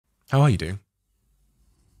How are you doing?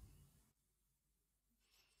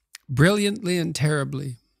 Brilliantly and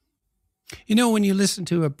terribly. You know, when you listen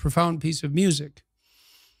to a profound piece of music,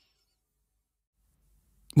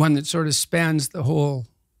 one that sort of spans the whole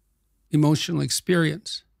emotional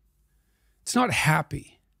experience, it's not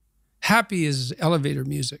happy. Happy is elevator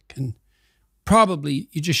music, and probably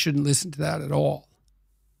you just shouldn't listen to that at all,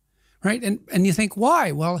 right? And you think,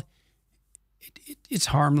 why? Well, it's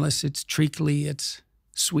harmless, it's treacly, it's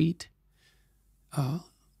sweet, it's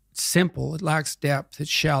simple, it lacks depth, it's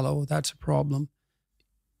shallow, that's a problem.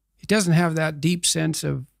 It doesn't have that deep sense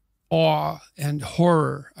of awe and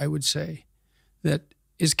horror, I would say, that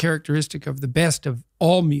is characteristic of the best of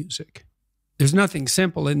all music. There's nothing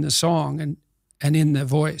simple in the song and in the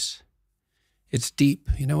voice. It's deep,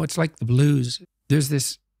 you know, it's like the blues. There's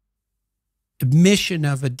this admission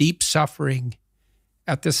of a deep suffering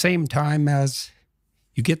at the same time as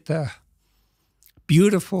you get the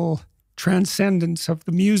beautiful transcendence of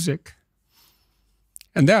the music.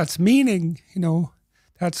 And that's meaning, you know,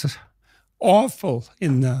 that's awful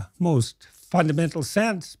in the most fundamental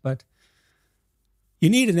sense, but you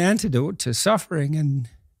need an antidote to suffering, and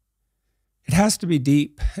it has to be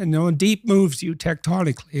deep. And you know, deep moves you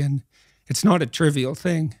tectonically, and it's not a trivial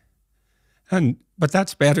thing. But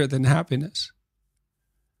that's better than happiness.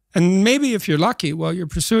 And maybe if you're lucky while you're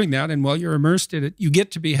pursuing that and while you're immersed in it, you get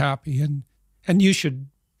to be happy, and you should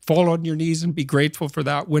fall on your knees and be grateful for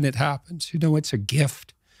that when it happens. You know, it's a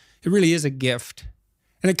gift. It really is a gift.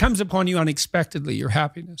 And it comes upon you unexpectedly, your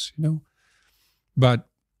happiness, you know. But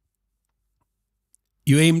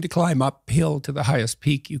you aim to climb uphill to the highest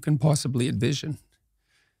peak you can possibly envision.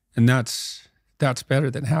 And that's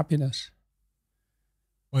better than happiness.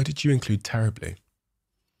 Why did you include terribly?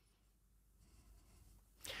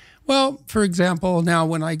 Well, for example, now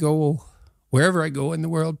when I go, wherever I go in the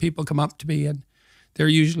world, people come up to me and they're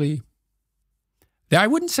usually, I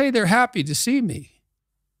wouldn't say they're happy to see me.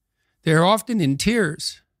 They're often in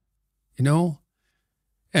tears, you know,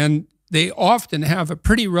 and they often have a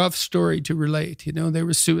pretty rough story to relate. You know, they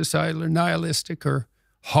were suicidal or nihilistic or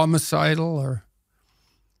homicidal or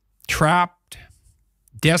trapped,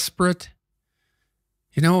 desperate,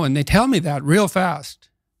 you know, and they tell me that real fast.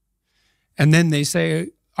 And then they say,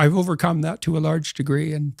 I've overcome that to a large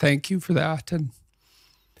degree, and thank you for that. And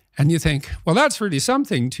you think, well, that's really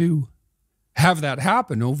something to have that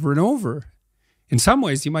happen over and over. In some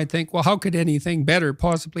ways, you might think, well, how could anything better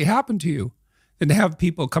possibly happen to you than to have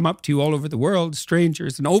people come up to you all over the world,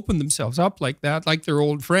 strangers, and open themselves up like that, like they're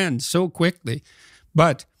old friends so quickly.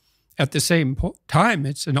 But at the same time,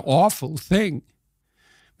 it's an awful thing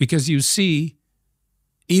because you see,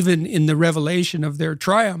 even in the revelation of their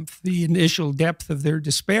triumph, the initial depth of their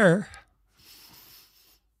despair.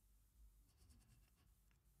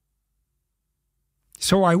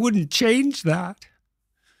 So I wouldn't change that.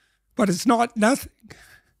 But it's not nothing.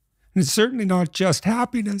 And it's certainly not just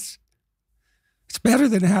happiness. It's better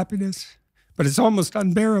than happiness, but it's almost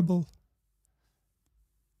unbearable.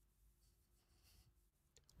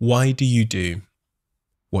 Why do you do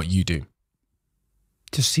what you do?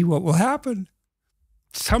 To see what will happen.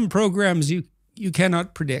 Some programs you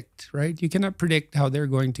cannot predict, right? You cannot predict how they're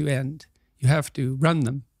going to end. You have to run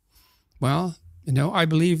them. Well, you know, I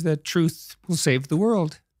believe that truth will save the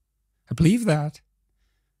world. I believe that.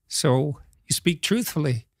 So you speak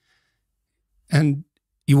truthfully and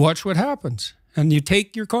you watch what happens and you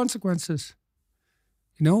take your consequences,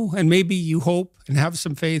 you know, and maybe you hope and have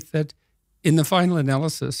some faith that in the final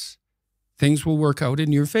analysis, things will work out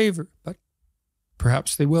in your favor, but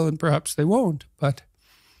perhaps they will and perhaps they won't. But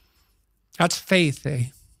that's faith, eh?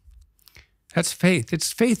 That's faith.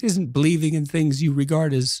 Faith isn't believing in things you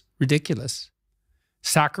regard as ridiculous,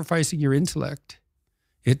 sacrificing your intellect.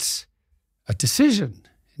 It's a decision.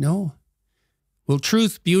 No. Will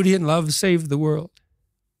truth, beauty, and love save the world?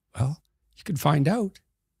 Well, you can find out.